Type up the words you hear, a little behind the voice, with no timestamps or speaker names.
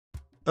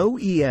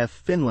OEF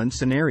Finland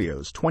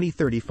Scenarios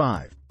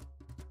 2035.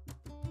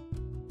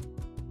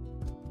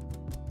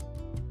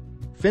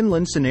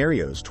 Finland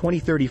Scenarios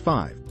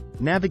 2035,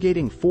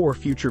 Navigating 4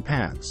 Future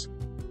Paths.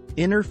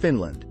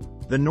 Inner-Finland,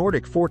 the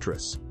Nordic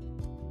Fortress.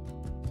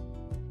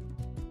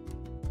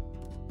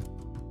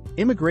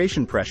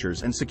 Immigration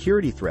pressures and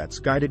security threats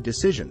guided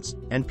decisions,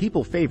 and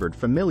people favored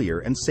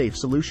familiar and safe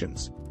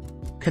solutions.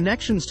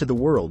 Connections to the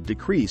world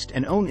decreased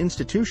and own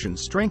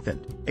institutions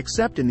strengthened,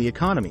 except in the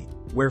economy,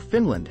 where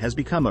Finland has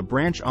become a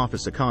branch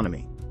office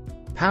economy.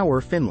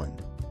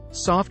 Power-Finland.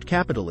 Soft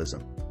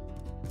capitalism.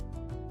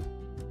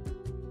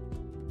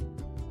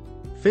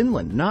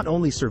 Finland not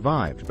only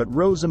survived but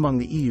rose among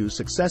the EU's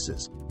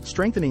successes,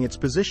 strengthening its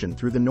position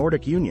through the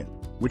Nordic Union,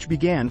 which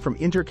began from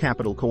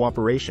intercapital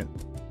cooperation.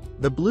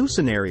 The blue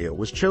scenario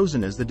was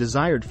chosen as the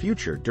desired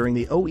future during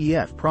the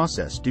OEF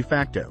process de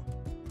facto.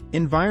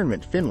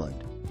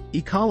 Environment-Finland.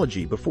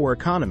 Ecology before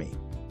economy.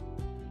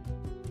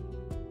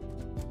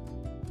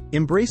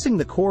 Embracing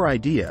the core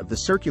idea of the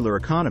circular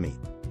economy,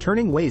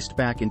 turning waste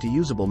back into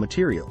usable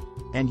material,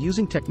 and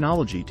using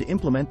technology to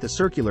implement the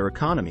circular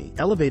economy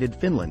elevated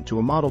Finland to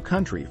a model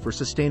country for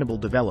sustainable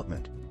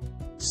development.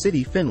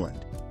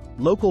 City-Finland.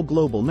 Local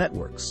global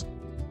networks.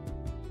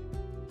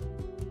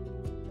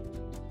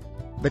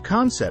 The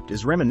concept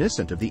is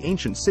reminiscent of the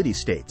ancient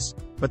city-states,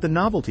 but the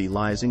novelty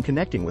lies in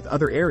connecting with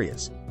other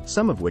areas,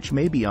 some of which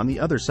may be on the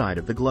other side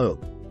of the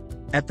globe.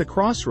 At the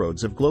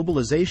crossroads of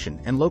globalization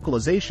and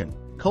localization,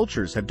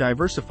 cultures have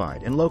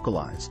diversified and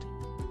localized.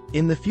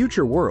 In the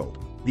future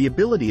world, the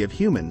ability of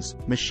humans,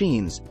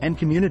 machines, and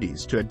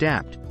communities to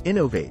adapt,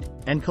 innovate,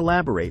 and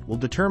collaborate will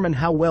determine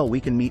how well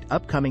we can meet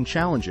upcoming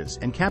challenges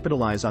and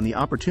capitalize on the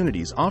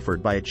opportunities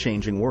offered by a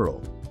changing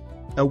world.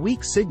 A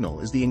weak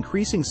signal is the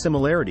increasing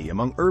similarity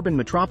among urban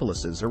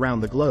metropolises around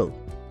the globe.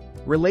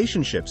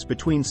 Relationships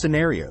between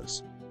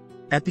scenarios.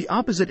 At the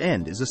opposite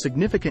end is a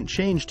significant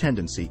change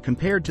tendency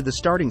compared to the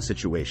starting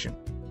situation,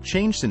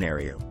 change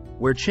scenario,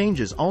 where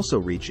changes also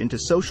reach into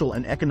social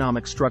and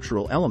economic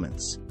structural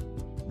elements.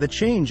 The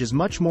change is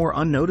much more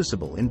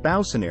unnoticeable in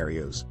bow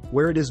scenarios,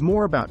 where it is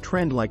more about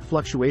trend-like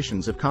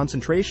fluctuations of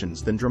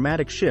concentrations than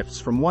dramatic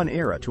shifts from one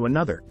era to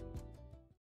another.